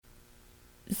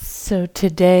So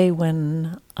today,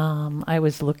 when I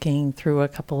was looking through a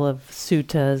couple of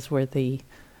suttas, where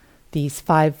these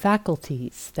 5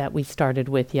 faculties that we started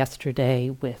with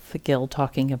yesterday, with Gil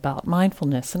talking about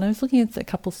mindfulness, and I was looking at a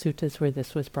couple suttas where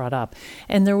this was brought up,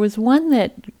 and there was one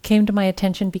that came to my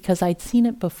attention because I'd seen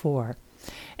it before,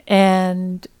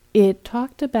 and it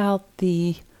talked about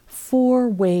the 4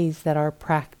 ways that our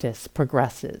practice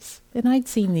progresses, and I'd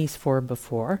seen these 4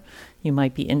 before. You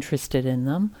might be interested in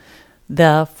them.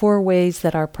 The 4 ways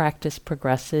that our practice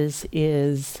progresses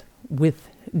is with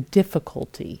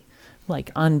difficulty,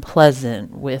 like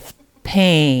unpleasant, with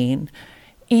pain,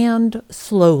 and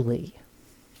slowly.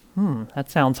 That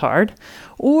sounds hard.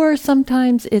 Or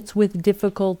sometimes it's with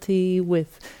difficulty,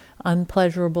 with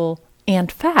unpleasurable, and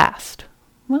fast.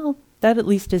 Well, that at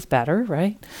least is better,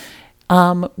 right?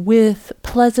 With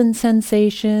pleasant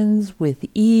sensations, with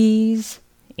ease,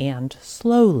 and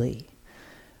slowly.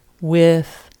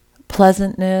 With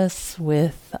pleasantness,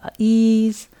 with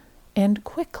ease, and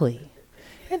quickly.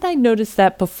 And I noticed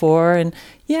that before, and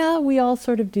yeah, we all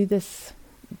sort of do this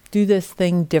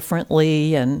thing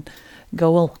differently and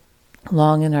go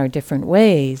along in our different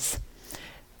ways.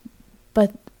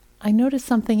 But I noticed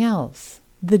something else.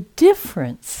 The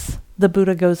difference, the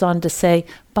Buddha goes on to say,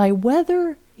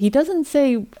 he doesn't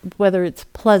say whether it's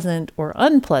pleasant or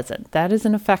unpleasant. That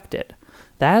isn't affected.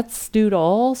 That's due to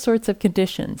all sorts of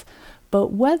conditions.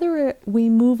 But whether we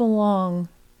move along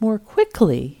more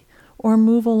quickly or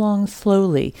move along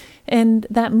slowly, and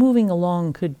that moving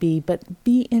along could be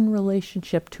in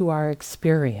relationship to our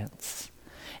experience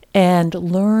and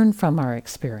learn from our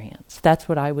experience. That's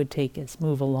what I would take as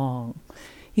move along.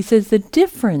 He says the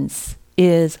difference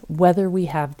is whether we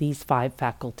have these 5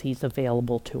 faculties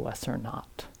available to us or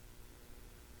not.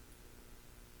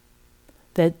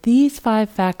 That these 5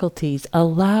 faculties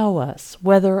allow us,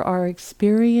 whether our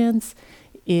experience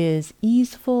is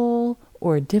easeful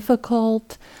or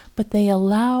difficult, but they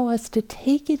allow us to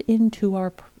take it into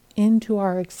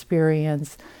our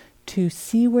experience, to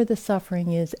see where the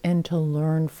suffering is and to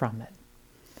learn from it.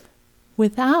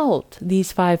 Without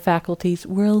these 5 faculties,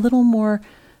 we're a little more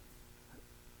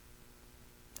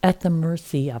at the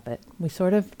mercy of it. We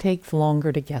sort of takes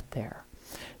longer to get there.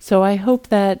 So I hope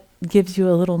that gives you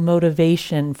a little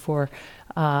motivation for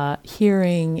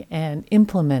hearing and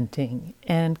implementing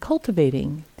and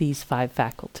cultivating these 5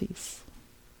 faculties.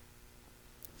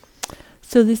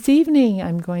 So this evening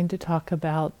I'm going to talk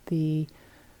about the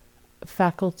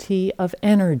faculty of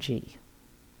energy.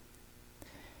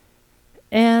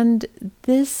 And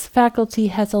this faculty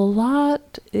has a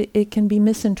lot, it can be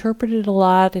misinterpreted a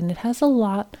lot, and it has a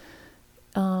lot,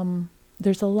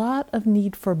 there's a lot of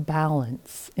need for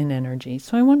balance in energy.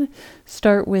 So I want to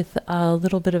start with a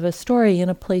little bit of a story in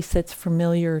a place that's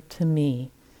familiar to me,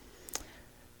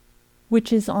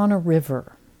 which is on a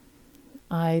river.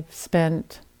 I've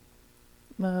spent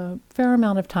a fair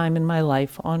amount of time in my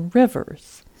life on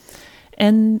rivers.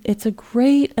 And it's a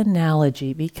great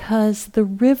analogy because the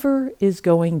river is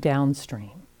going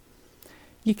downstream.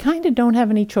 You kind of don't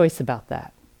have any choice about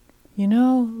that. You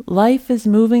know, life is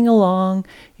moving along,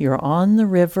 you're on the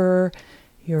river,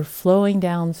 you're flowing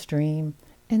downstream,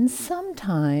 and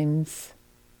sometimes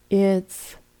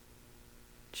it's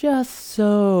just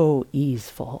so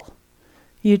easeful.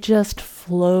 You just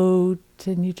float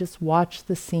and you just watch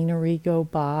the scenery go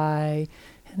by,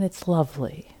 and it's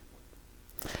lovely.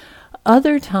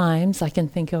 Other times, I can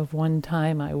think of one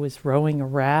time I was rowing a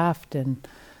raft and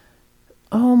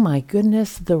oh my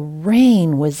goodness, the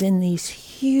rain was in these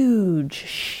huge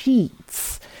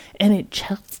sheets and it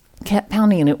just kept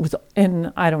pounding,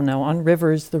 and I don't know, on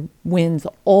rivers, the winds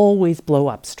always blow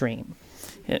upstream.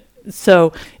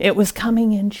 So it was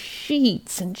coming in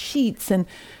sheets and sheets, and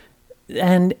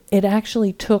it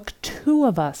actually took 2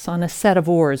 of us on a set of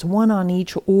oars, 1 on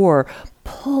each oar,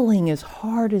 pulling as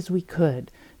hard as we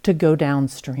could to go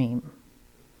downstream.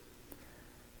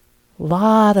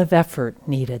 Lot of effort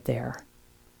needed there.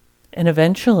 And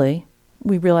eventually,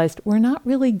 we realized we're not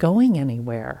really going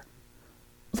anywhere.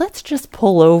 Let's just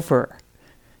pull over.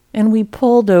 And we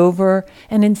pulled over,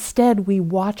 and instead we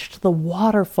watched the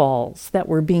waterfalls that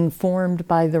were being formed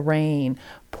by the rain,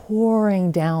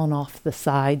 pouring down off the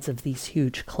sides of these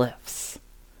huge cliffs.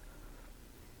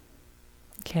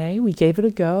 Okay, we gave it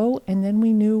a go, and then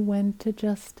we knew when to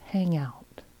just hang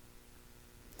out.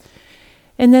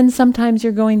 And then sometimes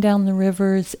you're going down the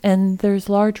rivers, and there's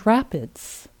large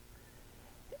rapids.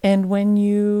 And when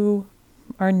you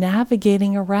are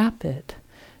navigating a rapid,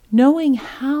 knowing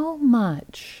how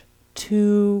much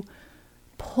to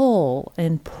pull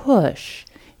and push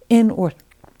in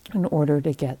order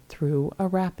to get through a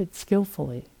rapid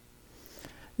skillfully.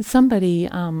 Somebody,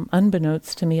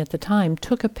 unbeknownst to me at the time,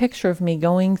 took a picture of me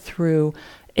going through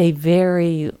a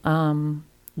very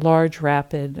large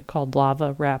rapid called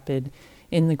Lava Rapid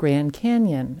in the Grand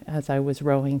Canyon as I was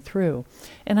rowing through.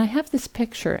 And I have this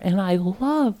picture, and I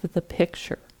love the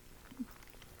picture.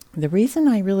 The reason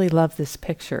I really love this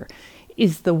picture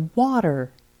is the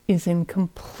water is in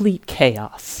complete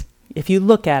chaos. If you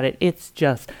look at it,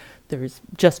 there's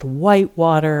just white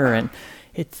water, and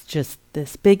it's just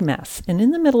this big mess. And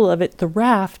in the middle of it, the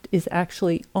raft is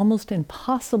actually almost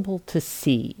impossible to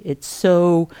see. It's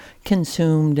so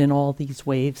consumed in all these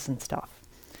waves and stuff.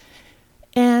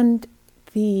 And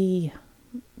the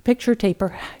picture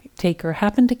taker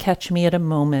happened to catch me at a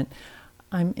moment.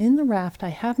 I'm in the raft, I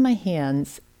have my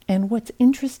hands, and what's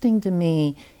interesting to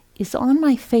me is on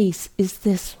my face is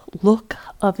this look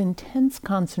of intense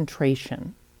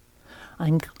concentration.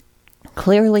 I'm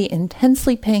clearly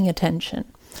intensely paying attention.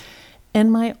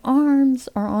 And my arms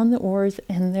are on the oars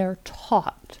and they're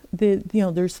taut.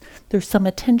 There's some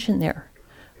attention there.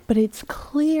 But it's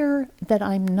clear that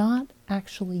I'm not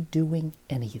actually doing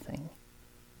anything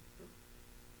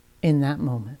in that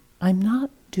moment. I'm not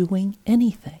doing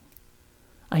anything.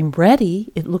 I'm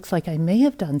ready. It looks like I may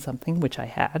have done something, which I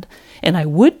had, and I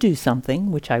would do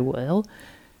something, which I will,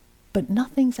 but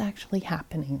nothing's actually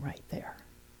happening right there.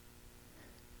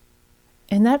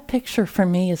 And that picture for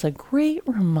me is a great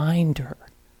reminder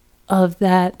of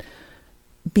that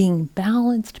being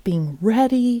balanced, being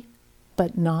ready,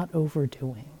 but not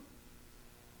overdoing.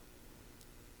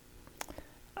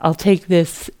 I'll take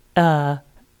this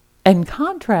in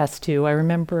contrast to, I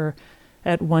remember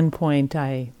at one point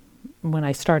when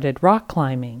I started rock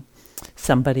climbing,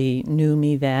 somebody knew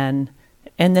me then,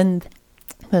 and then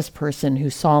this person who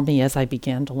saw me as I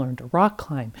began to learn to rock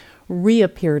climb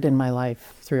reappeared in my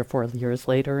life 3 or 4 years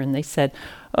later, and they said,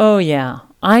 "Oh yeah,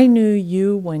 I knew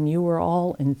you when you were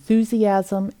all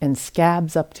enthusiasm and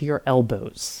scabs up to your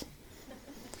elbows."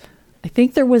 I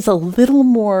think there was a little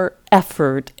more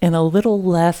effort and a little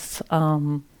less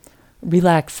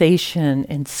relaxation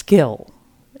and skill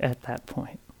at that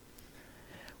point.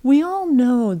 We all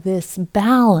know this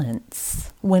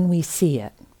balance when we see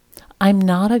it. I'm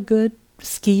not a good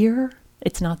skier.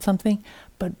 It's not something,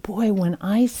 but boy, when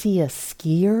I see a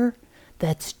skier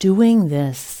that's doing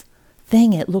this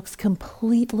thing, it looks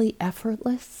completely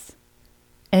effortless.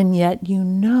 And yet you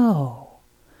know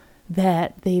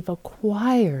that they've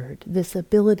acquired this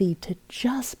ability to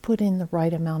just put in the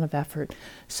right amount of effort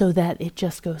so that it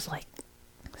just goes like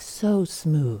so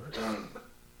smooth.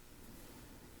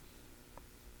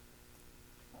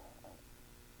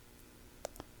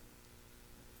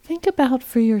 Think about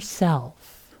for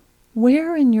yourself,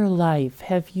 where in your life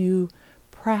have you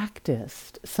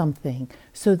practiced something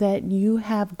so that you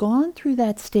have gone through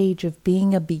that stage of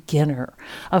being a beginner,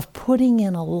 of putting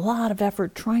in a lot of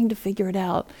effort, trying to figure it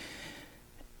out,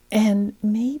 and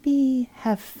maybe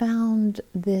have found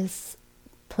this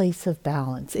place of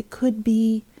balance? It could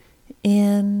be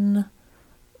in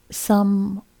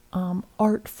some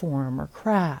art form or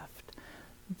craft.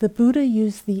 The Buddha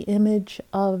used the image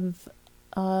of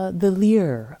the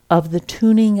lyre, of the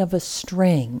tuning of a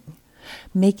string,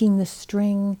 making the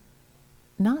string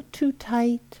not too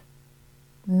tight,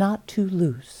 not too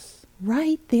loose,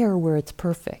 right there where it's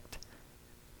perfect.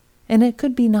 And it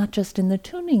could be not just in the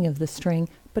tuning of the string,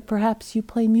 but perhaps you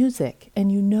play music and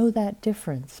you know that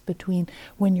difference between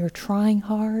when you're trying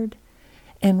hard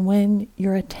and when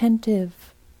you're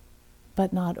attentive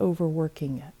but not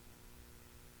overworking it.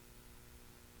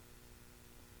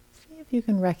 See if you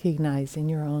can recognize in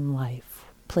your own life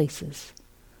places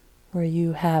where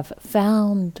you have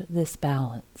found this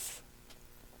balance.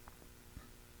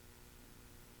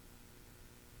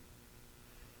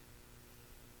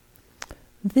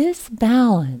 This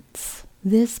balance,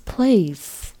 this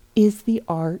place, is the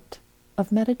art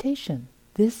of meditation.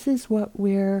 This is what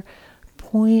we're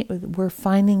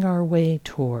finding our way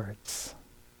towards.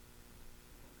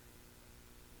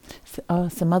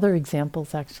 Some other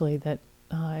examples actually that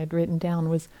I had written down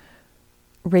was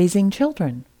raising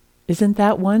children. Isn't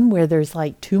that one where there's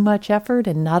like too much effort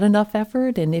and not enough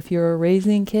effort? And if you're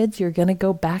raising kids, you're going to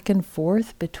go back and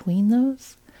forth between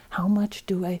those? How much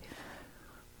do I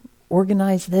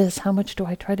organize this? How much do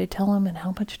I try to tell them? And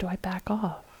how much do I back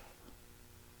off?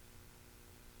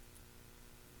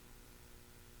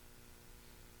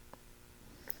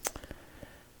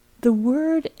 The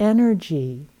word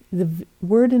energy, the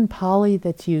word in Pali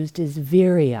that's used is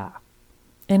virya.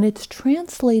 And it's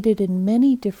translated in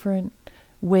many different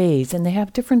ways, and they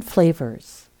have different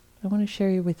flavors. I want to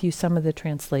share with you some of the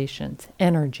translations.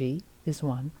 Energy is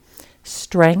one.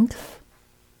 Strength,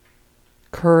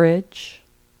 courage,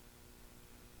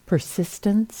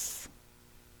 persistence,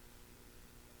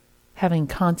 having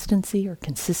constancy or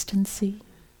consistency,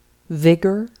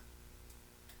 vigor.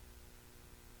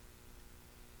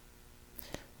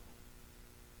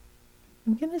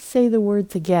 I'm going to say the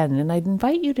words again, and I'd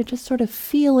invite you to just sort of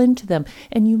feel into them.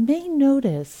 And you may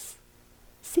notice,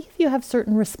 see if you have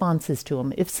certain responses to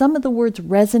them. If some of the words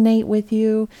resonate with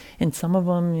you, and some of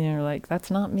them you're like, that's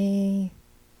not me.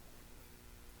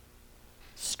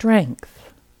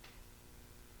 Strength,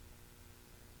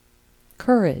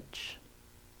 courage,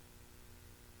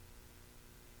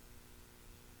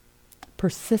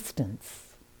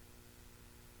 persistence,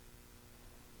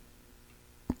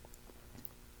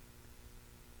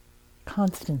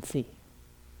 constancy,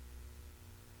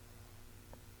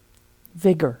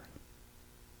 vigor,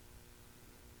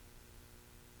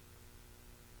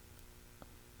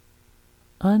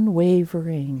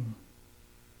 unwavering,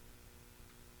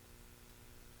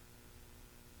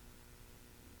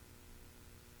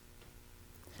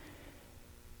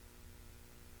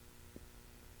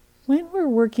 when we're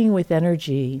working with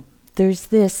energy, there's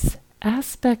this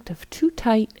aspect of too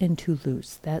tight and too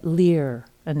loose, that Lear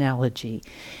analogy.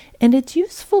 And it's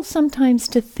useful sometimes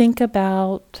to think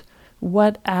about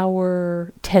what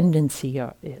our tendency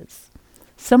is.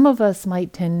 Some of us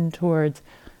might tend towards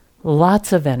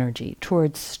lots of energy,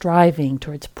 towards striving,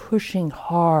 towards pushing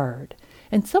hard.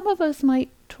 And some of us might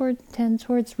tend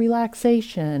towards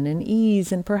relaxation and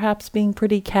ease and perhaps being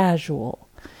pretty casual.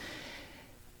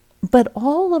 But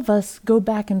all of us go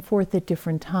back and forth at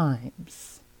different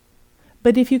times.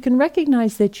 But if you can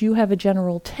recognize that you have a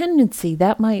general tendency,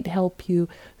 that might help you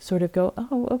sort of go,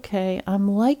 oh, okay, I'm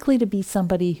likely to be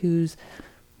somebody who's,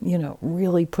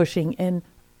 really pushing. And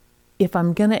if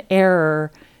I'm going to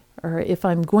err, or if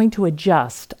I'm going to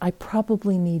adjust, I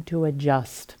probably need to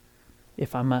adjust.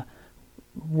 If I'm a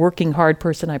working hard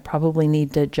person, I probably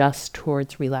need to adjust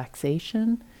towards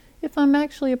relaxation. If I'm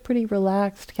actually a pretty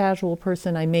relaxed, casual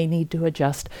person, I may need to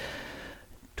adjust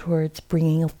towards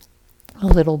bringing a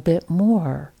little bit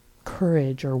more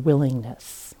courage or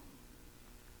willingness.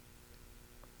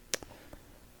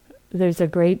 There's a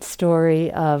great story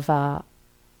of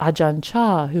Ajahn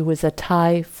Chah, who was a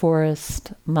Thai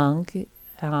forest monk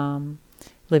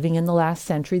living in the last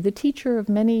century, the teacher of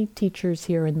many teachers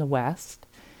here in the West.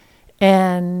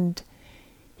 And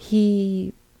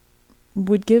he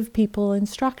would give people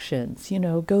instructions,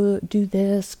 go do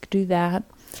this, do that.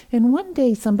 And one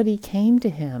day somebody came to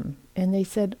him and they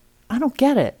said, I don't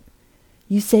get it.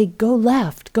 You say, go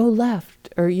left.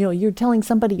 Or, you're telling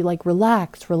somebody like,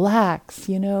 relax,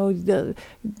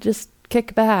 just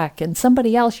kick back. And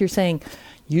somebody else you're saying,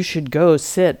 you should go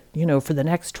sit, for the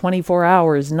next 24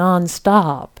 hours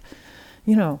nonstop.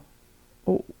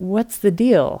 What's the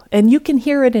deal? And you can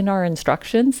hear it in our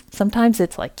instructions. Sometimes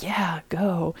it's like, yeah,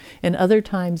 go. And other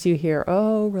times you hear,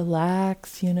 oh,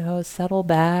 relax, settle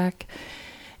back.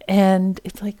 And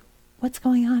it's like, what's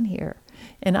going on here?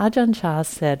 And Ajahn Chah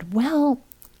said, well,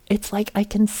 it's like I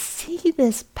can see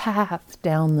this path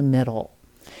down the middle.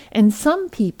 And some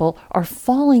people are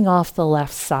falling off the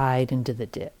left side into the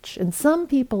ditch. And some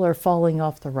people are falling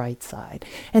off the right side.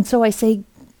 And so I say,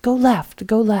 go left.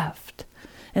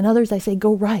 And others I say,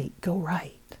 go right.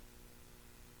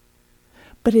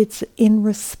 But it's in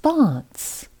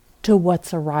response to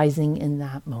what's arising in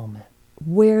that moment,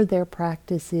 where their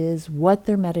practice is, what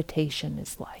their meditation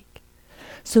is like.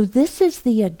 So this is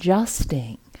the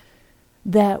adjusting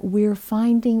that we're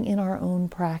finding in our own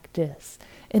practice.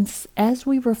 And as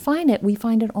we refine it, we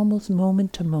find it almost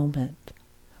moment to moment.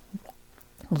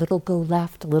 A little go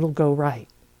left, a little go right.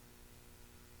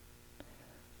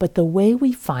 But the way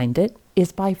we find it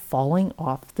is by falling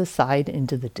off the side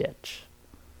into the ditch.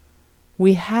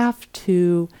 We have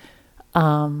to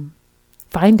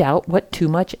find out what too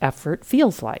much effort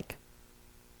feels like.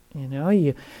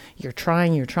 You're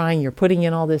trying, you're putting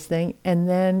in all this thing, and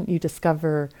then you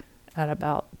discover at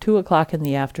about 2:00 in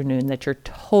the afternoon that you're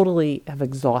totally have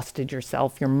exhausted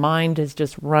yourself. Your mind has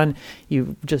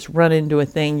you've just run into a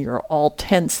thing, you're all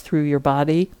tense through your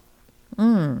body.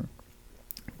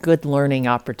 Good learning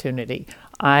opportunity.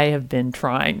 I have been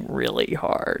trying really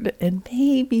hard, and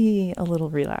maybe a little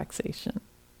relaxation.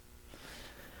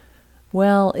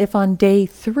 Well, if on day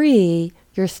 3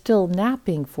 you're still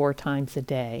napping 4 times a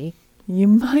day, you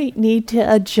might need to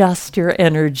adjust your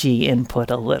energy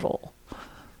input a little.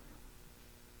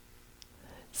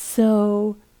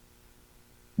 So,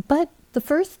 but the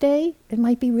first day, it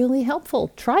might be really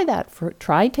helpful. Try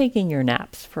taking your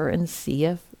naps and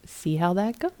see how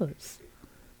that goes.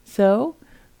 So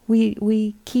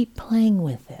we keep playing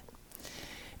with it.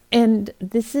 And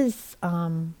this is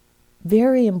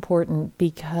very important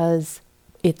because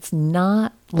it's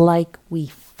not like we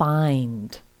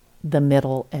find the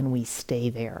middle and we stay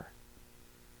there.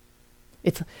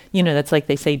 It's, that's like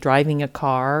they say driving a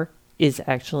car is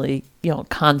actually,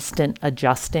 constant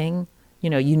adjusting.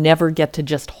 You never get to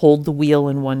just hold the wheel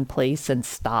in one place and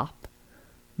stop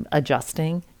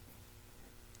adjusting.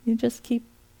 You just keep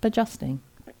adjusting.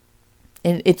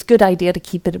 And it's a good idea to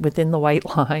keep it within the white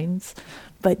lines,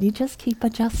 but you just keep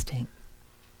adjusting.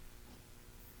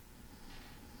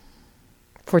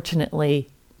 Fortunately,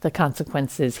 the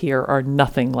consequences here are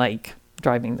nothing like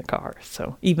driving the car.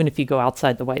 So even if you go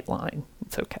outside the white line,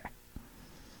 it's okay.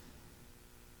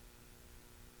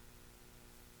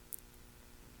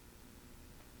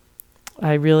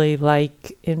 I really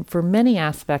like, for many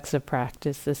aspects of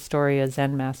practice, the story a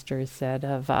Zen master said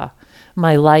of,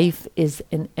 my life is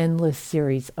an endless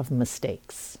series of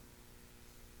mistakes.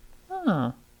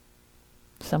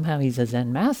 Somehow he's a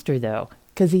Zen master, though,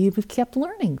 because he kept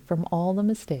learning from all the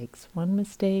mistakes. One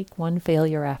mistake, one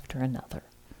failure after another.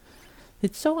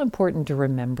 It's so important to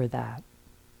remember that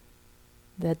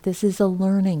this is a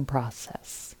learning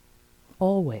process,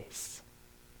 always.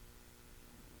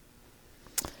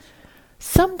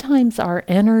 Sometimes our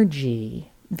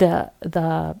energy gets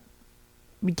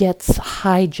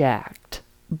hijacked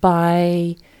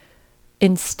by,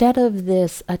 instead of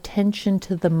this attention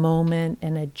to the moment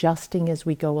and adjusting as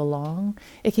we go along,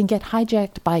 it can get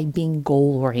hijacked by being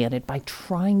goal-oriented, by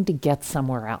trying to get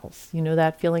somewhere else. You know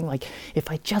that feeling like,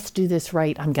 if I just do this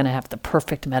right, I'm going to have the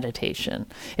perfect meditation.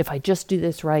 If I just do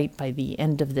this right, by the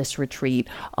end of this retreat,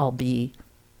 I'll be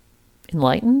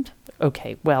enlightened.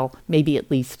 Okay, well, maybe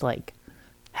at least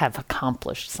have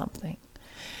accomplished something.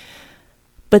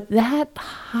 But that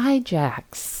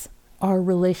hijacks our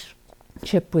relationship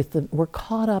with we're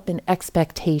caught up in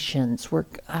expectations. We're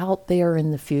out there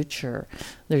in the future.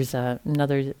 There's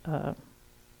another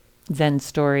Zen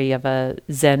story of a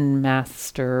Zen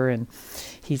master, and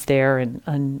he's there,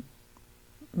 and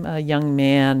a young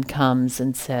man comes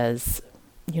and says,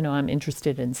 I'm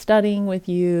interested in studying with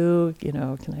you.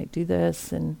 Can I do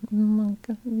this? And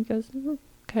he goes,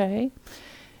 okay.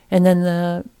 And then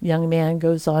the young man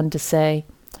goes on to say,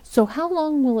 so how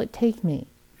long will it take me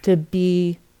to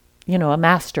be, a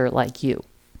master like you?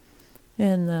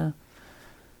 And the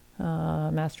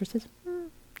master says,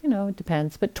 it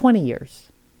depends, but 20 years.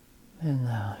 And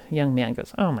the young man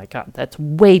goes, oh my God, that's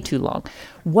way too long.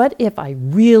 What if I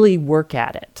really work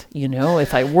at it?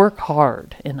 If I work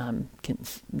hard and I'm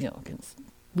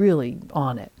really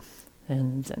on it.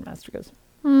 And Zen master goes,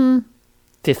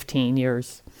 15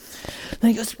 years.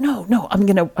 Then he goes, no, I'm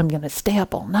gonna stay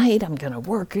up all night. I'm gonna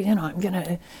work. He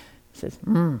says,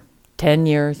 10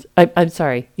 years. I'm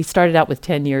sorry. He started out with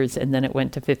 10 years and then it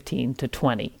went to 15 to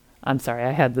 20. I'm sorry.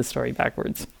 I had the story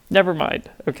backwards. Never mind.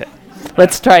 Okay,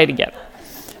 let's try it again.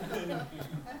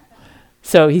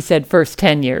 So he said first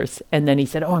 10 years, and then he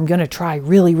said, I'm going to try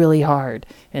really, really hard.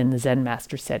 And the Zen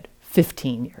master said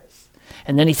 15 years.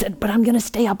 And then he said, but I'm going to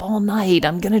stay up all night.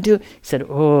 I'm going to do, he said,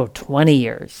 20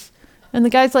 years. And the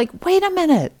guy's like, wait a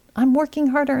minute, I'm working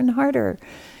harder and harder.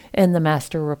 And the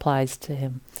master replies to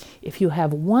him, if you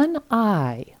have one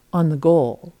eye on the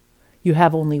goal, you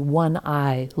have only one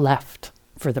eye left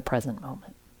for the present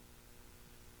moment.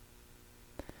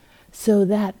 So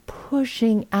that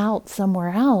pushing out somewhere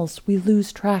else, we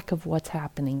lose track of what's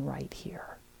happening right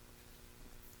here.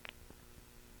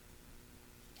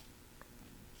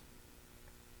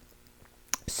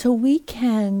 So we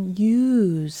can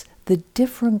use the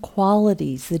different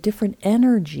qualities, the different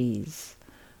energies,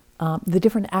 the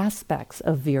different aspects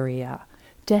of virya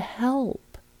to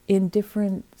help in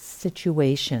different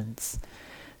situations.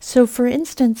 So for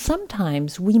instance,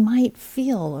 sometimes we might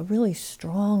feel a really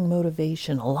strong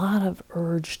motivation, a lot of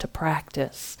urge to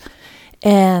practice.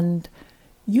 And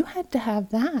you had to have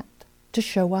that to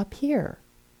show up here.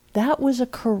 That was a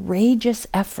courageous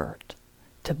effort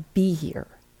to be here.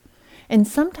 And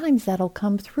sometimes that'll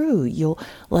come through. You'll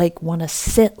want to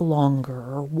sit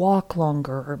longer or walk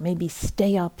longer or maybe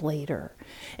stay up later.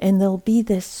 And there'll be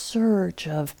this surge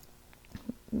of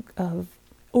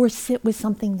or sit with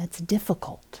something that's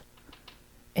difficult.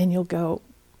 And you'll go,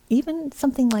 even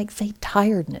something like, say,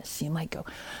 tiredness. You might go,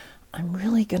 I'm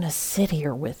really going to sit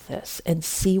here with this and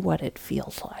see what it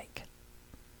feels like.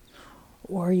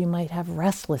 Or you might have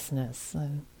restlessness.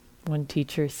 One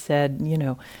teacher said,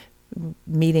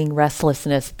 meeting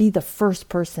restlessness, be the first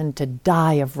person to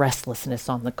die of restlessness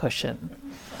on the cushion.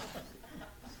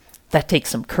 That takes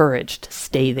some courage to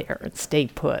stay there and stay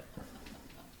put.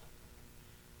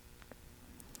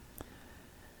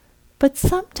 But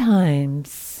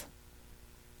sometimes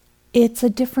it's a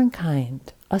different kind,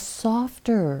 a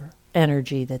softer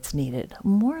energy that's needed,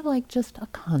 more like just a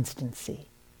constancy,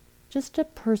 just a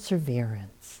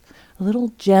perseverance, a little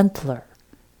gentler,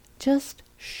 just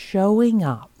showing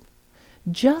up,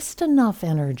 just enough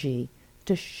energy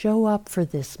to show up for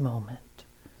this moment,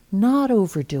 not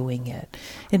overdoing it.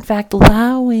 In fact,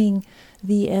 allowing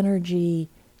the energy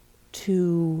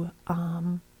to,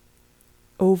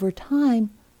 over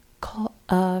time,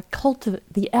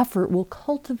 the effort will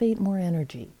cultivate more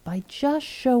energy by just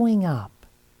showing up.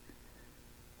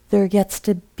 There gets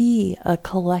to be a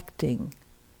collecting,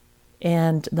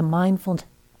 and the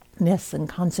mindfulness and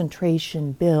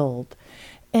concentration build,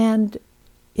 and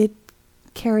it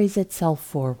carries itself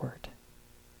forward.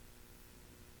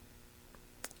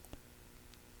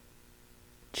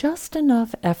 Just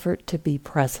enough effort to be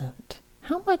present.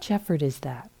 How much effort is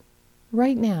that?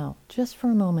 Right now, just for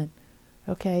a moment.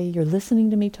 Okay, you're listening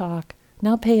to me talk.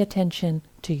 Now pay attention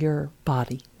to your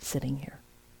body sitting here.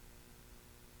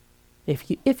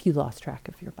 If you lost track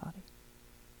of your body.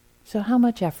 So how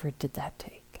much effort did that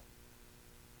take?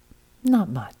 Not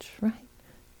much, right?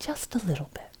 Just a little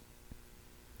bit.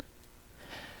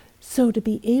 So to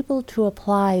be able to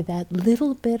apply that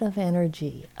little bit of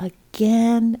energy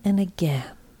again and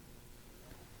again,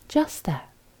 just that,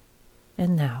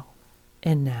 and now,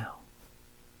 and now.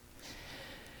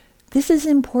 This is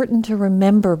important to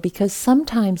remember because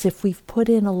sometimes if we've put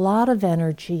in a lot of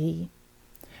energy,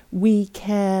 we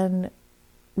can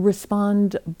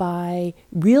respond by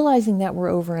realizing that we're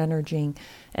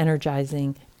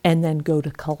energizing, and then go to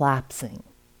collapsing.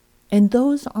 And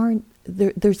those aren't,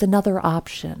 there's another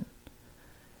option.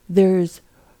 There's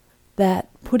that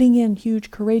putting in huge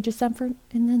courageous effort,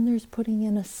 and then there's putting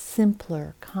in a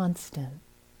simpler, constant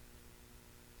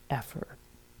effort.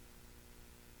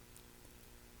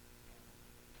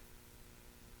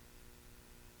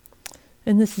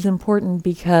 And this is important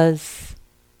because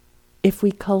if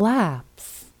we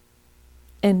collapse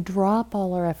and drop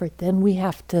all our effort, then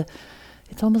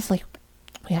it's almost like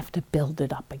we have to build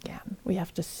it up again. We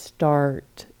have to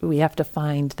start, we have to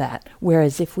find that.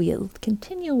 Whereas if we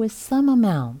continue with some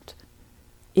amount,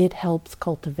 it helps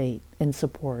cultivate and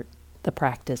support the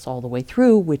practice all the way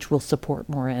through, which will support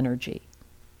more energy.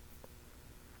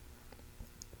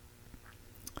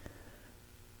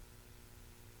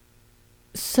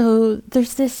 So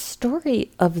there's this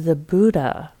story of the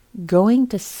Buddha going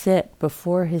to sit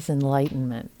before his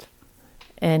enlightenment.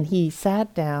 And he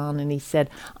sat down and he said,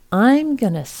 I'm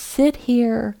going to sit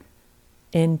here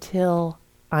until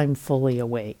I'm fully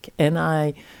awake. And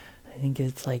I think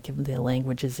it's like the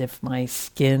language is if my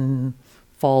skin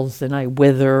falls and I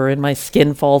wither and my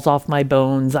skin falls off my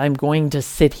bones, I'm going to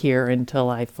sit here until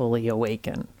I fully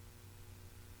awaken.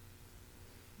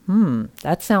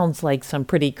 That sounds like some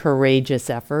pretty courageous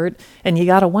effort. And you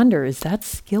got to wonder, is that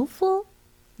skillful?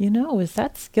 Is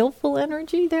that skillful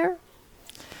energy there?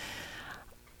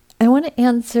 I want to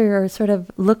answer or sort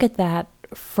of look at that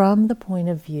from the point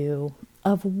of view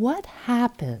of what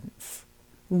happens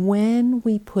when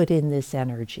we put in this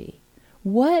energy.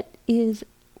 When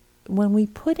we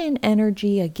put in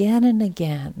energy again and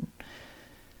again,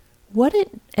 what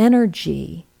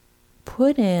energy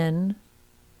put in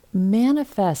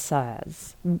manifests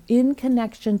as, in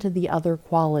connection to the other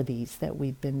qualities that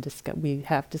we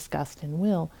have discussed in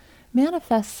will,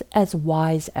 manifests as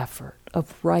wise effort,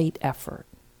 of right effort.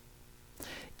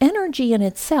 Energy in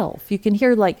itself, you can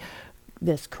hear like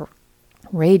this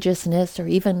courageousness or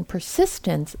even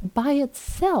persistence by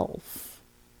itself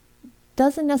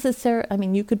doesn't necessarily,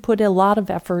 you could put a lot of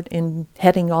effort in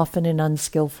heading off in an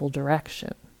unskillful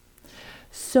direction.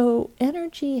 So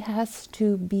energy has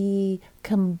to be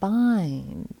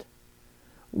combined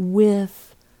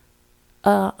with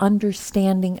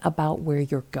understanding about where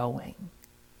you're going.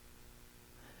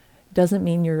 Doesn't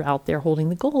mean you're out there holding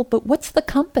the goal, but what's the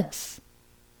compass?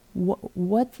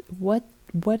 What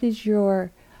is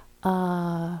your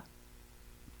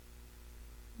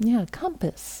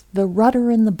compass, the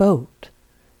rudder in the boat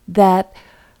that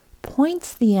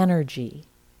points the energy,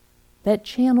 that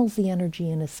channels the energy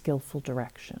in a skillful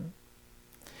direction.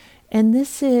 And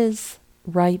this is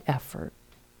right effort.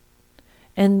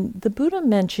 And the Buddha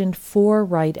mentioned 4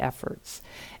 right efforts.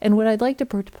 And what I'd like to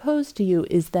propose to you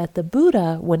is that the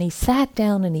Buddha, when he sat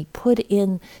down and he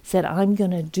said, I'm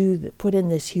going to put in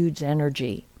this huge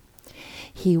energy,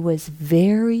 he was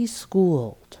very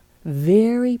schooled,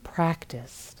 very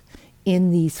practiced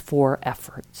in these 4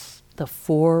 efforts, the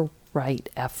 4 right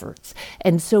efforts.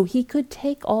 And so he could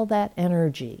take all that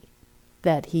energy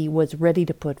that he was ready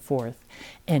to put forth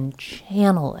and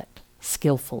channel it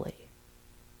skillfully.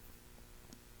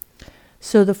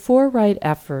 So the 4 right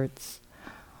efforts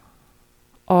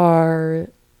are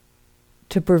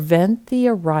to prevent the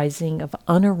arising of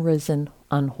unarisen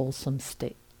unwholesome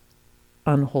states.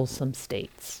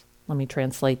 Let me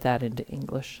translate that into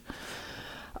English.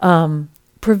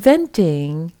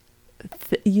 Preventing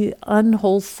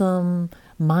unwholesome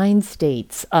mind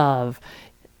states of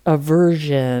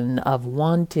aversion, of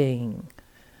wanting,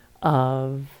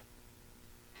 of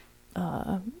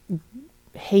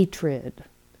hatred,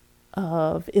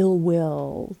 of ill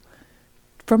will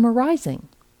from arising.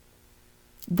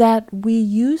 That we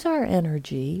use our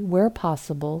energy where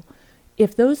possible,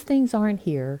 if those things aren't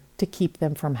here, to keep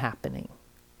them from happening.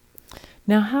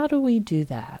 Now, how do we do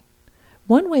that?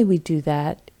 One way we do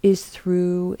that is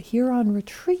through, here on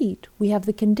retreat, we have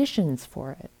the conditions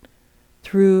for it.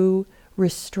 Through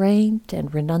restraint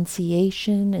and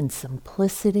renunciation and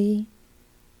simplicity.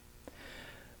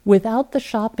 Without the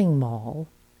shopping mall,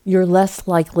 you're less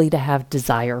likely to have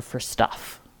desire for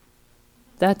stuff.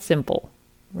 That's simple,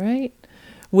 right?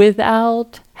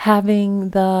 Without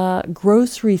having the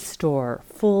grocery store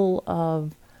full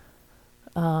of,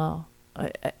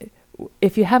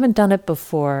 if you haven't done it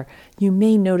before, you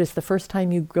may notice the first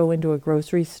time you go into a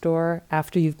grocery store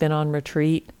after you've been on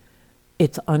retreat,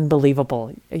 it's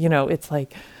unbelievable. It's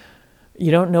like,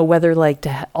 you don't know whether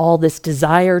all this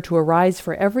desire to arise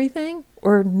for everything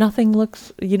or nothing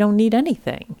you don't need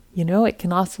anything. It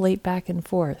can oscillate back and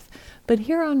forth. But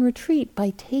here on retreat,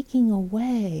 by taking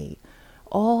away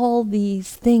all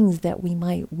these things that we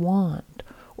might want,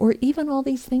 or even all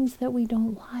these things that we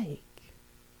don't like,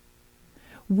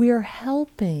 we're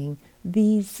helping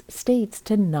these states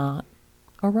to not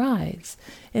arise.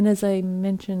 And as I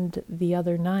mentioned the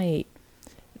other night,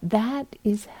 that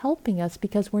is helping us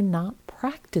because we're not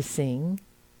practicing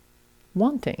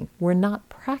wanting. We're not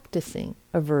practicing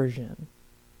aversion.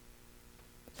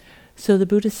 So the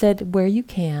Buddha said, where you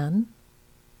can,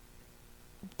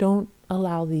 don't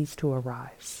allow these to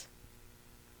arise.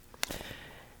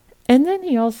 And then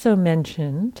he also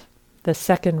mentioned the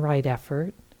second right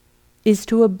effort is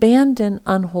to abandon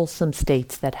unwholesome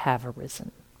states that have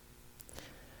arisen.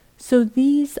 So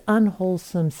these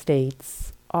unwholesome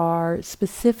states are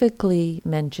specifically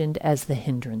mentioned as the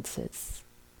hindrances.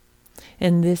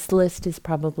 And this list is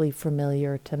probably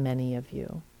familiar to many of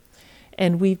you.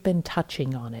 And we've been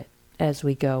touching on it as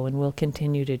we go, and we'll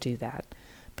continue to do that.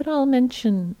 But I'll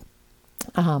mention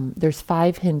there's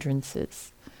 5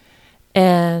 hindrances.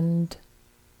 And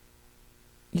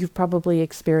you've probably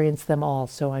experienced them all,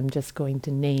 so I'm just going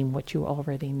to name what you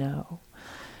already know.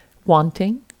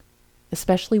 Wanting,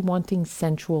 especially wanting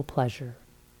sensual pleasure.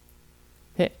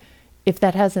 If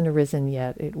that hasn't arisen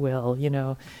yet, it will.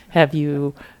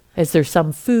 Is there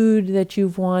some food that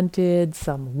you've wanted,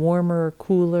 some warmer,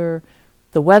 cooler?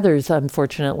 The weather's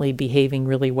unfortunately behaving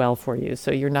really well for you,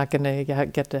 so you're not going to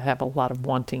get to have a lot of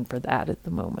wanting for that at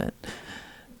the moment.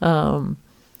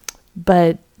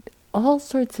 But all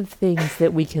sorts of things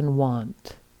that we can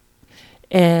want.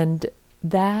 And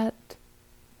that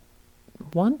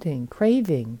wanting,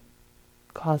 craving,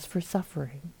 cause for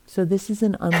suffering. So this is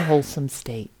an unwholesome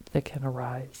state that can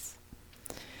arise.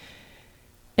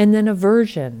 And then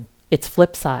aversion, its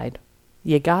flip side.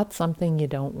 You got something you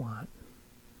don't want.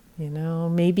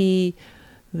 Maybe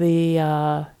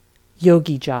the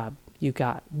yogi job you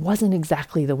got wasn't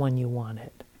exactly the one you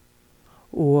wanted.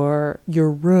 Or your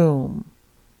room.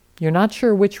 You're not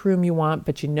sure which room you want,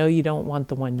 but you don't want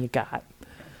the one you got.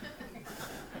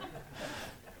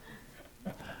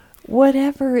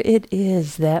 Whatever it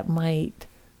is that might,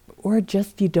 or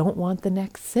just you don't want the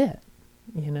next sit.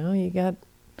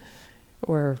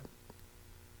 Or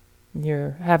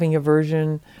you're having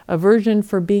aversion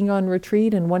for being on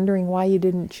retreat and wondering why you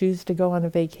didn't choose to go on a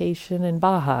vacation in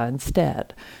Baja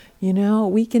instead.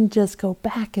 We can just go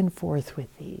back and forth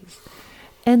with these.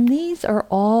 And these are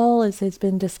all, as has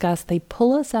been discussed, they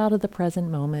pull us out of the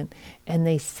present moment and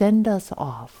they send us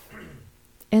off.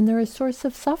 And they're a source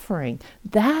of suffering.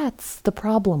 That's the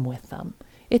problem with them.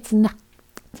 It's not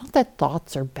that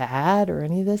thoughts are bad or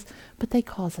any of this, but they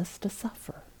cause us to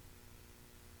suffer.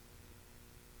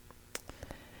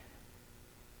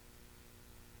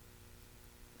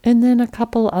 And then a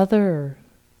couple other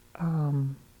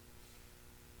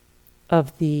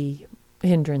of the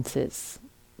hindrances.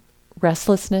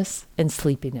 Restlessness and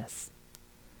sleepiness.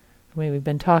 We've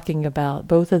been talking about,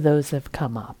 both of those have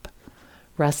come up.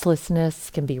 Restlessness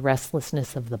can be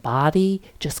restlessness of the body,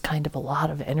 just kind of a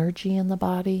lot of energy in the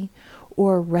body,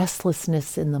 or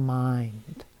restlessness in the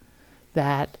mind,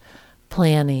 that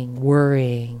planning,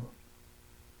 worrying,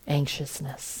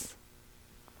 anxiousness.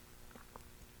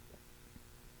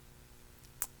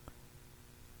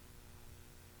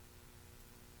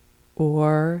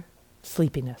 Or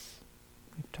sleepiness.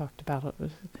 We've talked about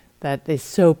it. that is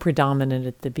so predominant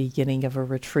at the beginning of a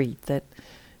retreat that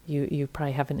you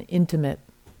probably have an intimate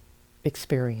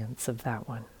experience of that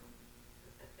one.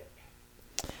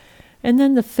 And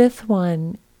then the fifth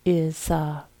one is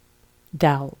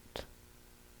doubt.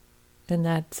 And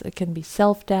it can be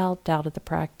self-doubt, doubt of the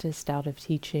practice, doubt of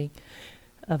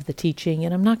the teaching.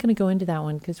 And I'm not going to go into that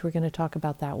one because we're going to talk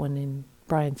about that one, and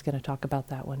Brian's going to talk about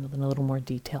that one in a little more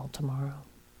detail tomorrow.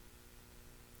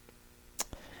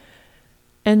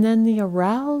 And then the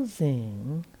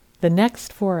arousing, the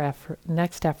next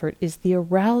effort is the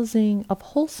arousing of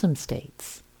wholesome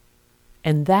states.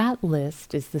 And that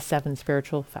list is the 7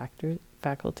 spiritual factors,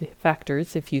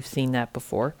 if you've seen that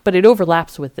before. But it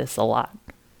overlaps with this a lot.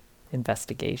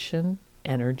 Investigation,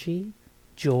 energy,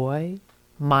 joy,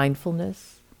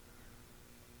 mindfulness,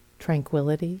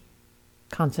 tranquility,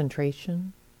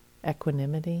 concentration,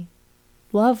 equanimity,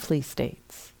 lovely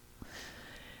states.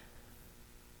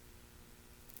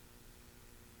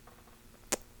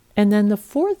 And then the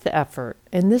fourth effort,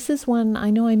 and this is one, I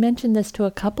know I mentioned this to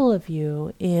a couple of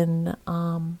you in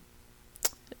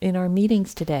our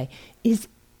meetings today, is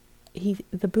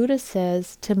the Buddha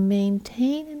says to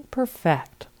maintain and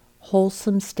perfect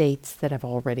wholesome states that have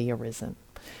already arisen.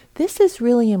 This is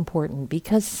really important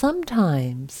because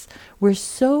sometimes we're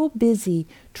so busy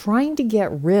trying to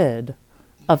get rid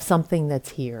of something that's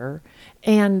here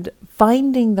and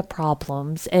finding the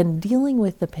problems and dealing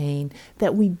with the pain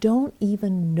that we don't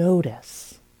even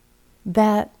notice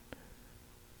that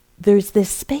there's this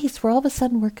space where all of a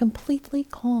sudden we're completely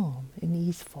calm and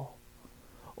easeful.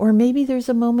 Or maybe there's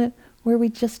a moment where we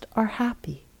just are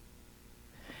happy.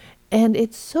 And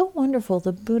it's so wonderful.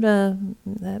 The Buddha,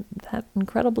 that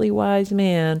incredibly wise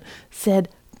man, said,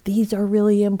 these are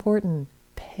really important.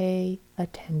 Pay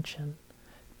attention.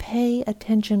 Pay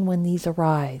attention when these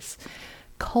arise.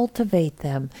 Cultivate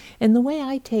them. And the way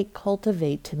I take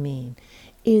cultivate to mean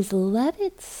is let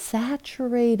it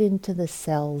saturate into the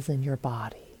cells in your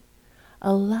body.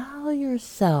 Allow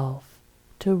yourself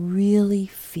to really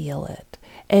feel it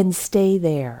and stay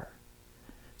there.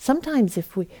 Sometimes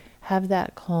if we have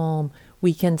that calm,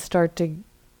 we can start to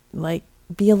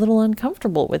be a little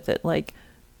uncomfortable with it.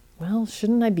 Well,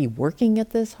 shouldn't I be working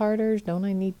at this harder? Don't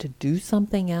I need to do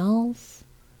something else?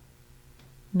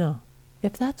 No.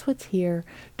 If that's what's here,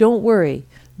 don't worry.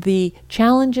 The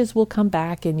challenges will come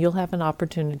back and you'll have an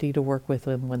opportunity to work with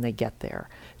them when they get there.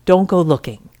 Don't go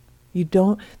looking.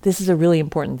 This is a really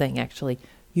important thing, actually.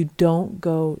 You don't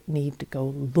need to go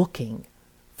looking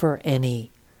for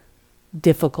any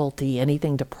difficulty,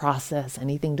 anything to process,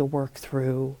 anything to work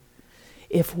through.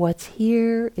 If what's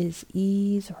here is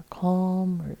ease or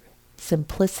calm or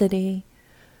simplicity,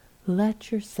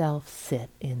 let yourself sit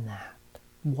in that,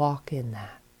 walk in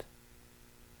that.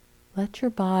 Let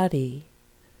your body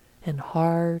and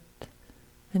heart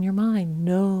and your mind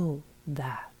know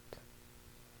that.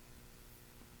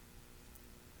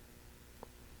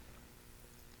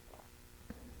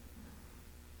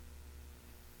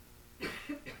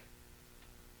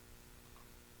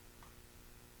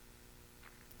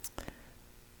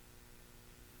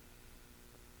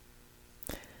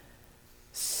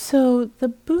 So the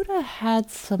Buddha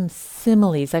had some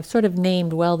similes. I've sort of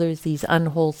named, there's these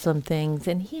unwholesome things,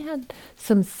 and he had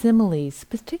some similes,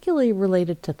 particularly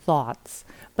related to thoughts,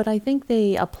 but I think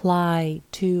they apply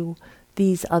to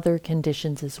these other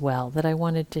conditions as well that I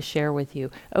wanted to share with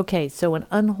you. Okay, so an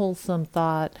unwholesome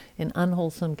thought, an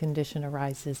unwholesome condition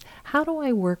arises. How do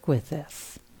I work with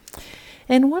this?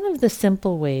 And one of the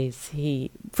simple ways,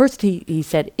 he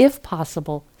said, if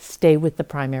possible, stay with the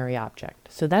primary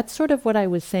object. So that's sort of what I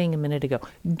was saying a minute ago.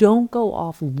 Don't go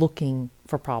off looking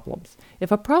for problems.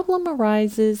 If a problem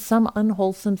arises, some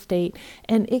unwholesome state,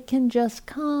 and it can just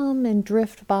come and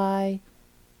drift by,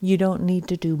 you don't need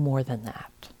to do more than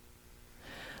that.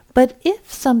 But if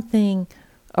something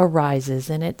arises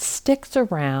and it sticks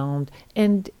around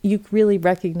and you really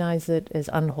recognize it as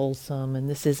unwholesome and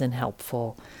this isn't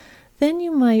helpful, then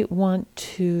you might want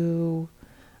to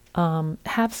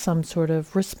have some sort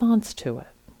of response to it.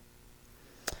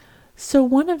 So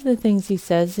one of the things he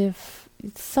says, if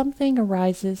something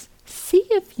arises, see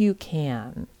if you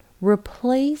can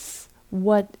replace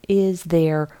what is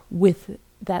there with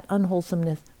that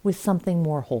unwholesomeness with something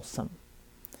more wholesome.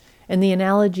 And the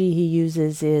analogy he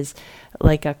uses is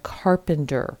like a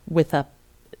carpenter that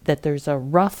there's a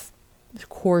rough,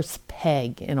 coarse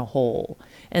peg in a hole,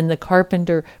 and the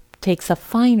carpenter takes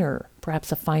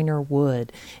perhaps a finer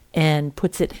wood, and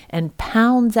puts it and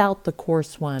pounds out the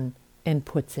coarse one and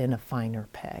puts in a finer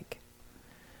peg.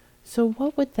 So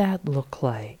what would that look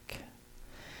like?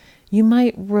 You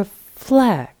might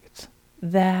reflect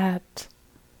that,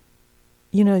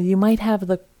 you might have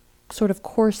the sort of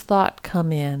coarse thought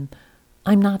come in,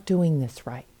 I'm not doing this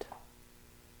right.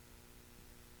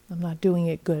 I'm not doing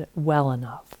it well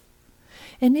enough.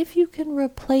 And if you can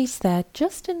replace that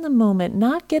just in the moment,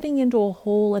 not getting into a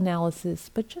whole analysis,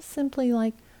 but just simply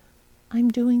like, I'm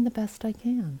doing the best I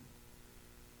can.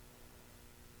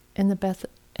 And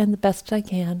the best I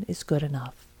can is good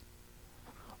enough.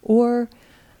 Or,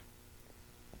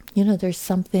 there's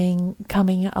something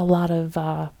coming, a lot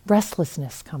of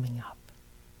restlessness coming up.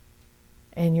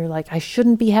 And you're like, I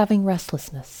shouldn't be having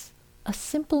restlessness. A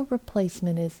simple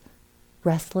replacement is,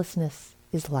 restlessness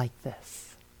is like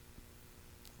this.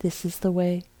 This is the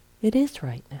way it is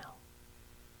right now.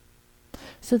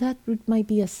 So that might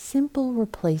be a simple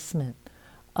replacement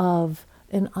of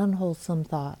an unwholesome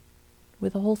thought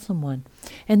with a wholesome one.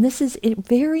 And this is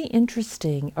very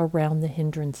interesting around the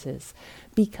hindrances,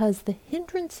 because the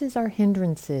hindrances are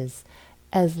hindrances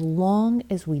as long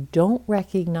as we don't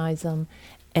recognize them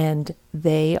and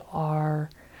they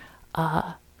are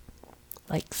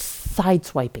like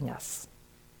sideswiping us.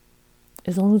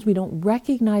 As long as we don't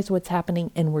recognize what's happening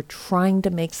and we're trying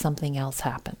to make something else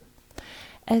happen.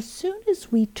 As soon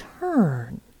as we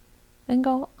turn and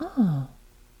go,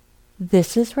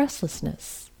 this is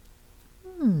restlessness.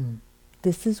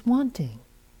 This is wanting.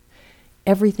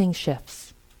 Everything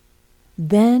shifts.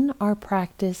 Then our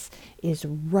practice is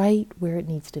right where it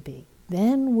needs to be.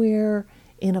 Then we're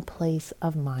in a place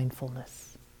of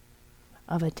mindfulness,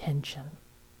 of attention.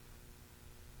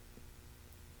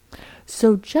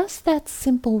 So just that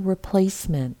simple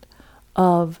replacement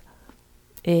of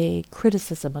a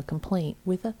criticism, a complaint,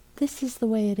 with a this is the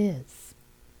way it is,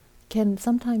 can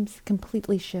sometimes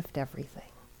completely shift everything.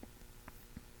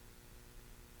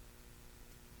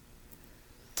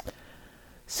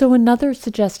 So another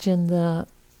suggestion the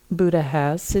Buddha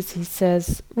has is he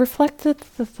says, reflect that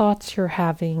the thoughts you're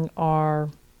having are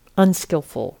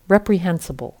unskillful,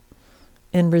 reprehensible,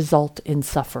 and result in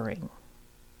suffering.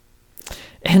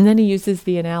 And then he uses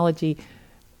the analogy,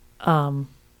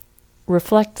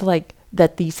 reflect like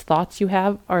that these thoughts you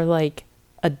have are like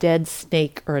a dead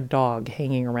snake or a dog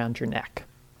hanging around your neck.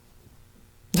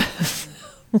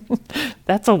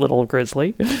 That's a little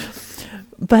grisly.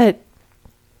 But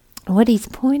what he's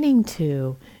pointing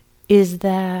to is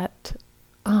that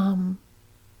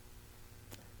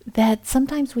that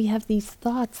sometimes we have these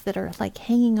thoughts that are like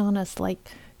hanging on us,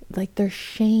 like they're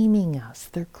shaming us.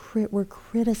 We're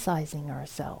criticizing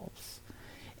ourselves,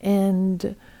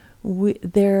 and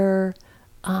they're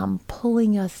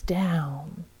pulling us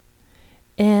down.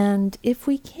 And if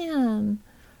we can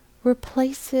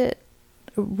replace it,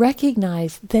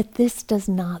 recognize that this does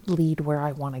not lead where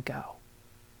I want to go.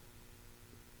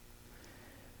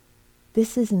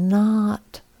 This is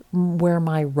not where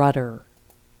my rudder.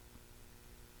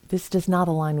 This does not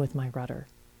align with my rudder.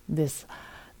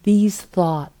 These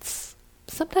thoughts.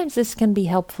 Sometimes this can be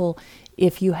helpful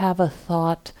if you have a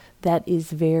thought that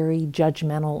is very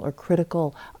judgmental or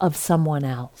critical of someone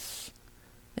else.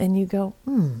 And you go,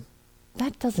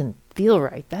 that doesn't feel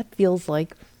right. That feels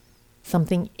like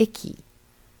something icky.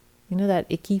 You know that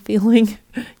icky feeling?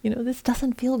 This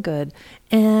doesn't feel good.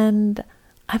 And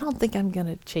I don't think I'm going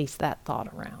to chase that thought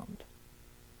around.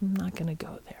 I'm not going to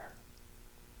go there.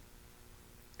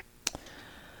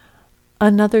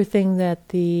 Another thing that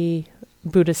the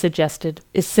Buddha suggested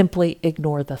is simply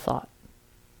ignore the thought.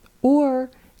 Or,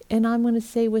 and I'm going to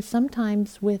say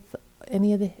sometimes with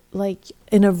any of the, like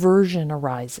an aversion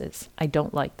arises. I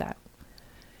don't like that.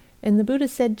 And the Buddha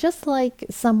said, just like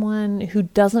someone who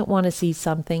doesn't want to see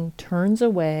something turns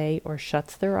away or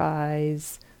shuts their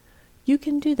eyes, you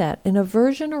can do that. An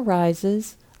aversion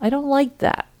arises. I don't like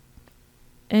that.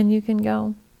 And you can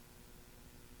go,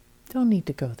 don't need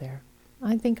to go there.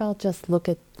 I think I'll just look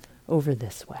over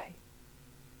this way.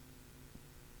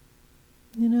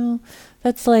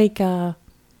 That's like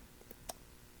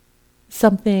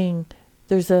something,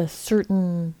 there's a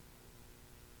certain,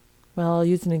 well, I'll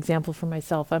use an example for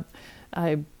myself.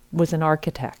 I was an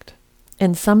architect.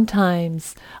 And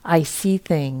sometimes I see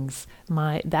things,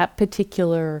 that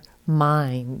particular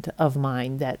mind of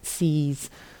mine that sees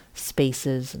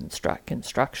spaces and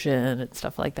construction and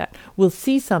stuff like that will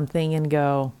see something and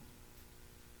go,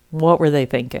 what were they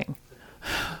thinking?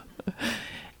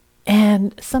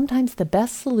 And sometimes the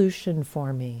best solution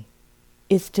for me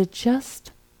is to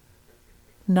just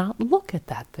not look at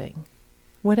that thing,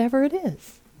 whatever it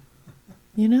is.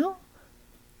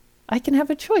 I can have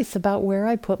a choice about where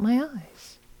I put my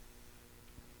eyes.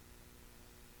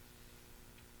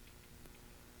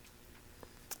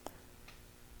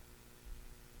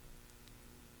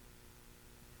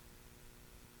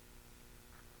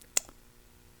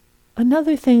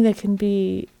 Another thing that can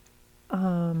be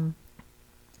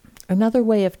Another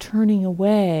way of turning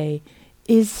away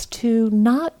is to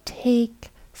not take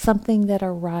something that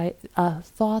a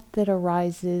thought that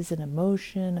arises, an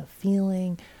emotion, a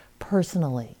feeling,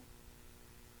 personally.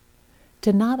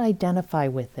 To not identify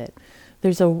with it.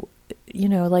 There's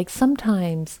like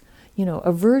sometimes,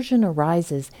 aversion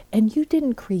arises and you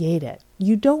didn't create it.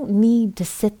 You don't need to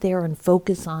sit there and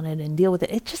focus on it and deal with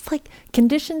it. It's just like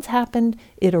conditions happened,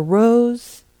 it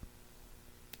arose,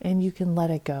 and you can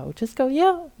let it go. Just go,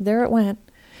 yeah, there it went.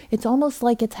 It's almost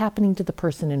like it's happening to the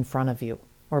person in front of you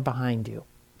or behind you.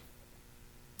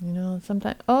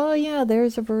 Sometimes, oh yeah,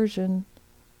 there's aversion.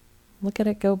 Look at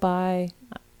it go by.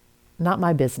 Not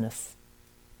my business.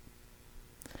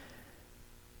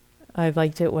 I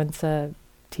liked it once a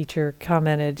teacher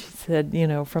commented, she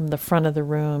said, from the front of the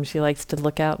room, she likes to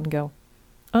look out and go,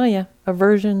 oh yeah,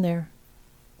 aversion there.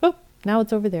 Oh, now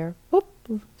it's over there. Oh,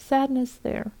 sadness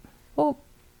there. Oh,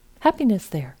 happiness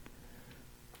there.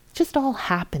 It's just all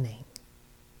happening.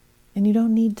 And you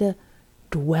don't need to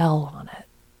dwell on it.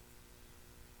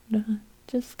 It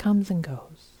just comes and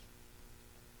goes.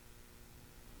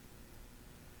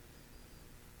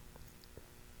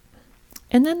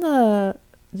 And then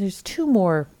there's two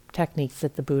more techniques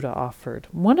that the Buddha offered.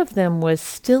 One of them was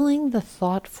stilling the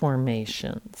thought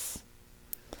formations.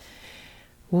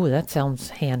 Ooh, that sounds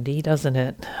handy, doesn't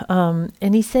it?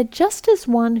 And he said, just as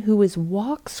one who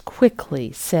walks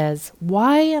quickly says,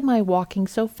 why am I walking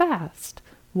so fast?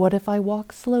 What if I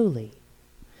walk slowly?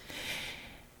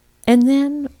 And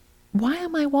then, why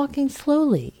am I walking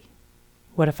slowly?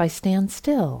 What if I stand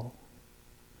still?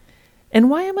 And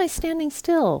why am I standing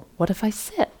still? What if I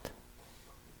sit?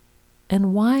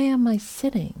 And why am I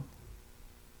sitting?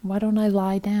 Why don't I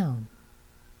lie down?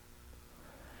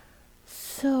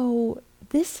 So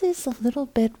this is a little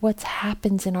bit what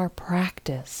happens in our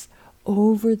practice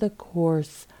over the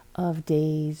course of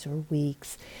days or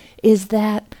weeks, is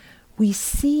that we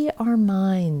see our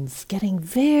minds getting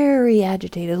very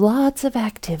agitated, lots of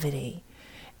activity.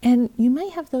 And you may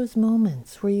have those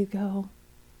moments where you go,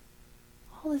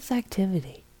 all this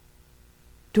activity,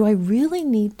 do I really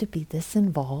need to be this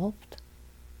involved?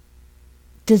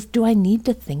 Do I need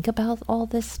to think about all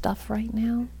this stuff right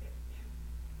now?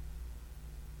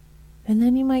 And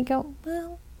then you might go,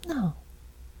 well, no.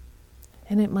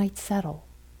 And it might settle.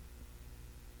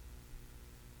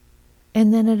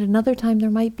 And then at another time there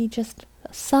might be just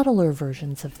subtler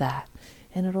versions of that,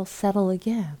 and it'll settle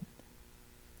again.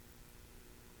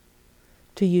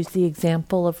 To use the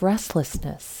example of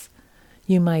restlessness,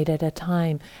 you might at a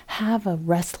time have a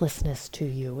restlessness to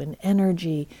you, an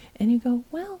energy, and you go,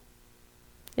 well,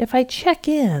 if I check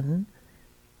in,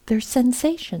 there's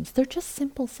sensations. They're just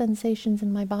simple sensations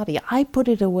in my body. I put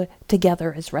it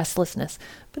together as restlessness.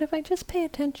 But if I just pay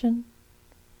attention,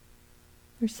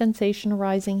 there's sensation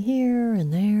arising here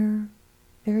and there.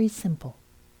 Very simple.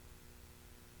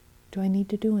 Do I need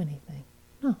to do anything?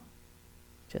 No.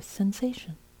 Just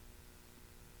sensation.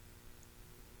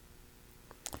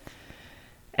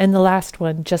 And the last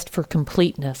one, just for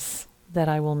completeness, that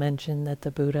I will mention that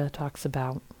the Buddha talks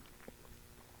about,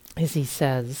 is he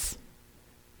says,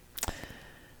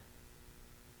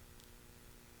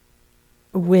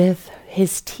 with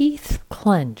his teeth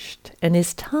clenched and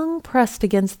his tongue pressed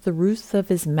against the roof of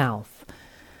his mouth,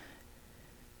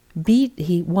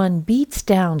 one beats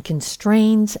down,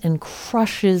 constrains, and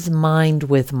crushes mind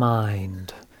with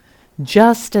mind,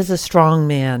 just as a strong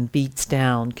man beats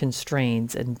down,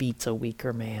 constrains, and beats a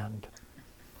weaker man.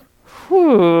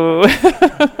 Whew.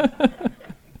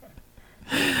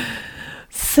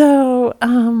 So,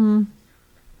 I'm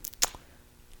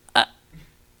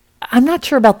not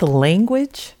sure about the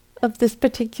language of this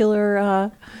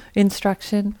particular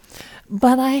instruction,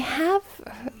 but I have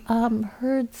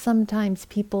heard sometimes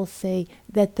people say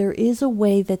that there is a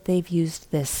way that they've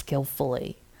used this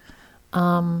skillfully.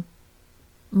 My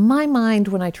mind,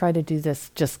 when I try to do this,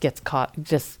 just gets caught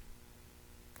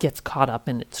up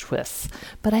in its twists.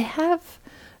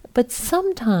 But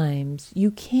sometimes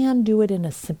you can do it in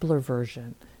a simpler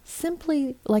version.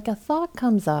 Simply, like a thought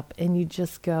comes up and you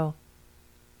just go,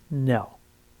 no,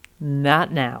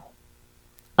 not now.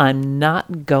 I'm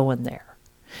not going there.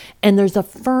 And there's a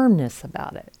firmness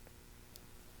about it.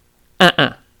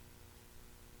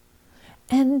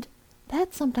 And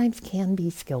that sometimes can be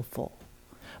skillful.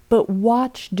 But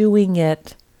watch doing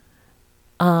it.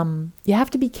 You have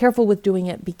to be careful with doing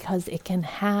it because it can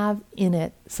have in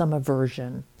it some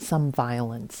aversion, some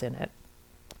violence in it,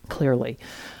 clearly.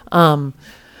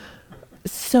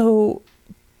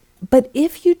 But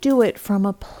if you do it from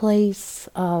a place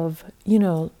of,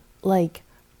 like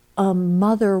a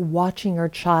mother watching her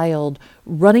child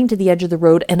running to the edge of the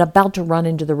road and about to run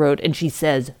into the road, and she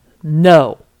says,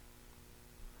 No.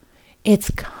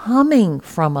 It's coming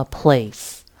from a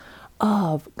place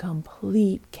of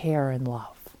complete care and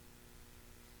love.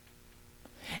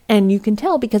 And you can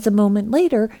tell because a moment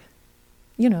later,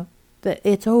 that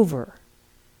it's over.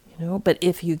 But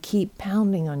if you keep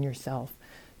pounding on yourself,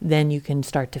 then you can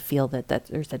start to feel that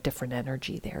there's a different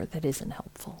energy there that isn't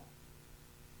helpful.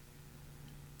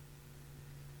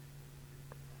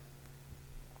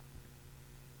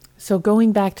 So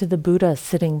going back to the Buddha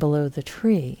sitting below the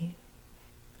tree,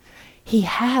 he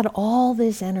had all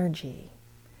this energy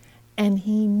and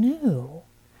he knew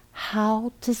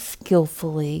how to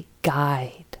skillfully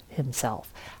guide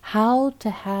himself, how to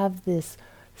have this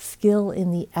skill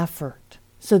in the effort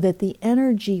so that the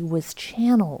energy was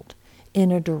channeled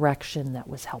in a direction that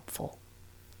was helpful.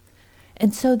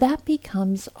 And so that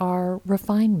becomes our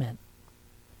refinement,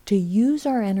 to use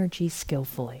our energy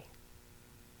skillfully.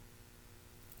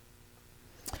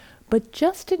 But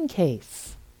just in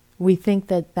case we think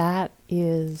that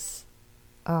is,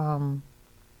 that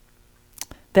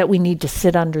we need to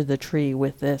sit under the tree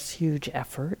with this huge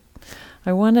effort,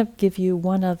 I want to give you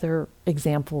one other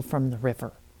example from the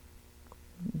river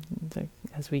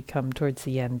as we come towards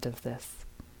the end of this.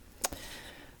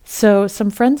 So some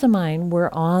friends of mine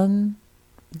were on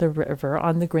the river,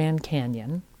 on the Grand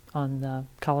Canyon, on the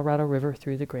Colorado River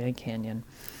through the Grand Canyon,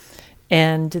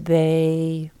 and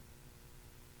they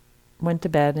went to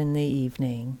bed in the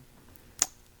evening,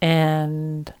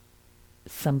 and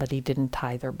somebody didn't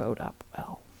tie their boat up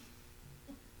well.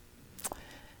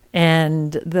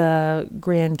 And the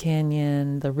Grand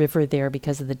Canyon, the river there,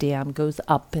 because of the dam, goes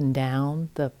up and down.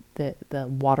 The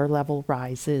water level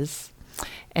rises.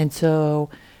 And so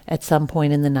at some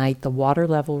point in the night, the water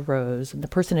level rose, and the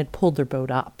person had pulled their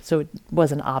boat up, so it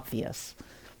wasn't obvious.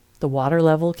 The water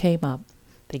level came up.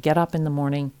 They get up in the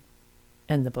morning,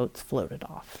 and the boat's floated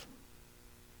off.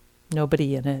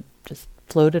 Nobody in it, just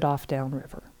floated off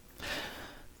downriver.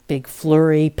 Big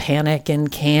flurry, panic in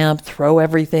camp, throw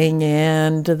everything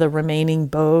into the remaining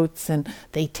boats, and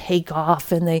they take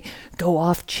off and they go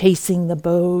off chasing the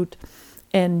boat.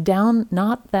 And down,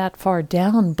 not that far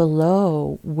down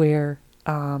below where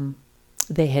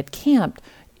they had camped,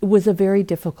 it was a very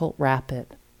difficult rapid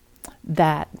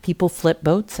that people flip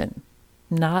boats in,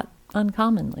 not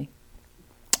uncommonly.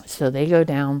 So they go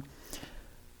down,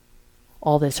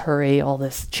 all this hurry, all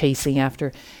this chasing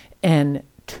after, and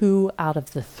 2 out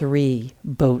of the 3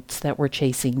 boats that were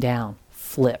chasing down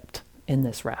flipped in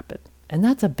this rapid. And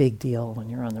that's a big deal when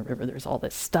you're on the river. There's all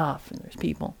this stuff and there's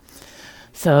people.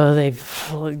 So they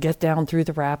get down through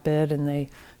the rapid and they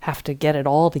have to get it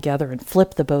all together and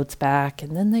flip the boats back.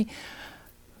 And then they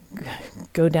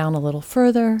go down a little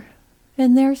further,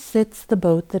 and there sits the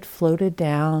boat that floated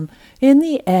down in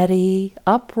the eddy,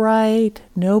 upright,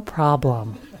 no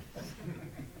problem.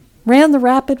 Ran the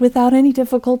rapid without any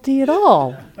difficulty at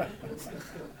all.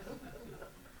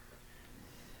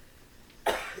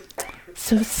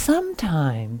 So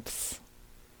sometimes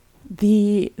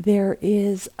there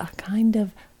is a kind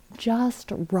of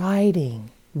just riding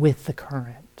with the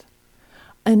current,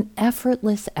 an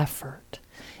effortless effort,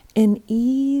 an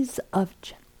ease of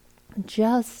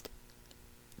just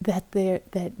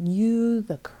that you,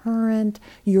 the current,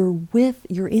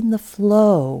 you're in the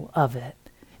flow of it.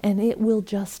 And it will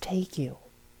just take you.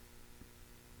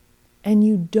 And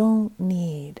you don't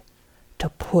need to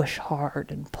push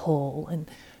hard and pull and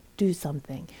do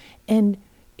something. And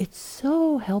it's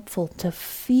so helpful to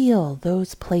feel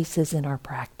those places in our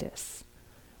practice.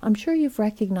 I'm sure you've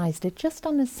recognized it just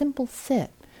on a simple sit.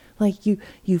 Like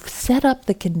you've set up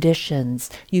the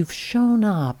conditions, you've shown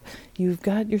up, you've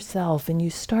got yourself, and you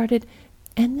started,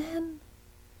 and then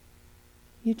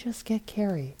you just get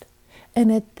carried.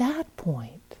 And at that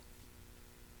point,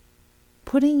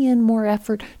 putting in more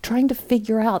effort, trying to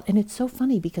figure out, and it's so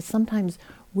funny because sometimes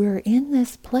we're in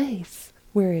this place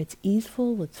where it's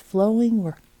easeful, it's flowing,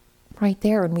 we're right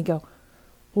there, and we go,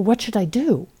 well, what should I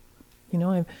do?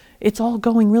 It's all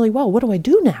going really well. What do I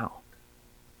do now?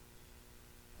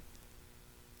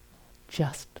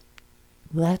 Just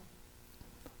let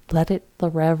the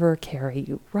river carry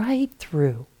you right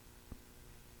through.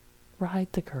 Ride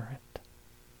the current.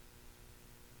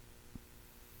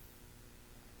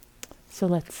 So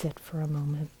let's sit for a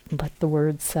moment and let the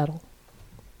words settle.